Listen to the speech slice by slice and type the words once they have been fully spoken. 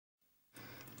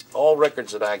all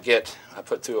records that I get, I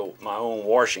put through my own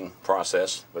washing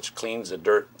process, which cleans the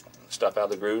dirt stuff out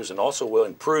of the grooves and also will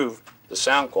improve the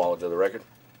sound quality of the record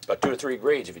by 2 or 3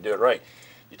 grades if you do it right.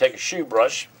 You take a shoe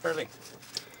brush, fairly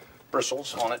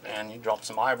bristles on it, and you drop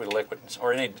some ivory liquid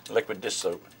or any liquid dish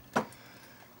soap.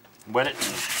 Wet it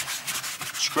and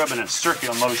scrub it in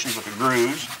circular motions with the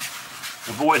grooves.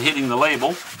 Avoid hitting the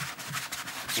label.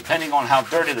 Depending on how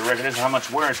dirty the record is and how much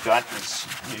wear it's got,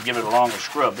 you give it a longer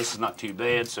scrub. This is not too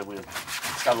bad, so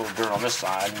it's got a little dirt on this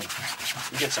side. And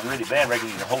you get some really bad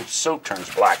records, the whole soap turns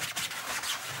black.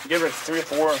 Give it 3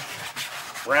 or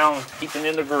 4 round, keeping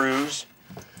in the grooves.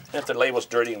 If the label's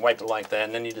dirty, and wipe it like that,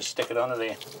 and then you just stick it under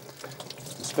the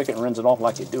spigot and rinse it off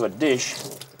like you do a dish.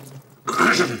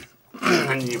 And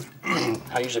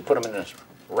I usually put them in this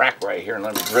rack right here and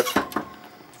let them drip.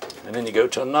 And then you go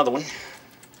to another one.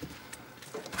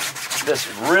 This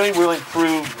really will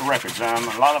improve the records. A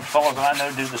lot of fellows that I know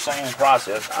do the same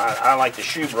process. I like the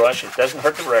shoe brush. It doesn't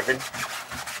hurt the record.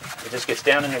 It just gets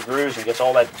down in the grooves and gets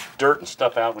all that dirt and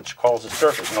stuff out, which causes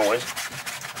surface noise.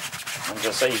 I'm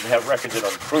just saying you can have records that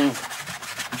improve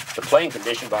the playing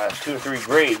condition by 2 or 3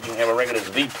 grades. You can have a record that's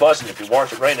V+, and if you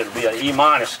wash it right, it'll be an E-.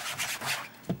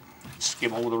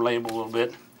 Skim over the label a little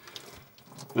bit.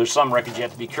 There's some records you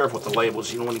have to be careful with the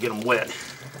labels. You don't want to get them wet.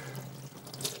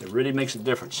 It really makes a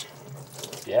difference.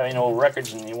 If you have any old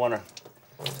records and you want to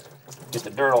get the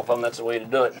dirt off them, that's the way to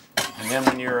do it. And then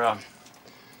when you're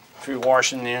through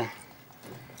washing, you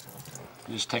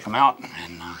just take them out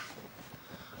and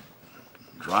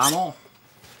dry them all.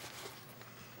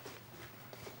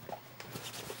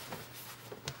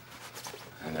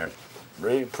 And that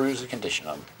really improves the condition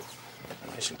of them.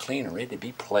 Nice and clean and ready to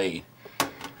be played.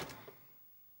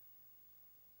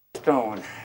 Going.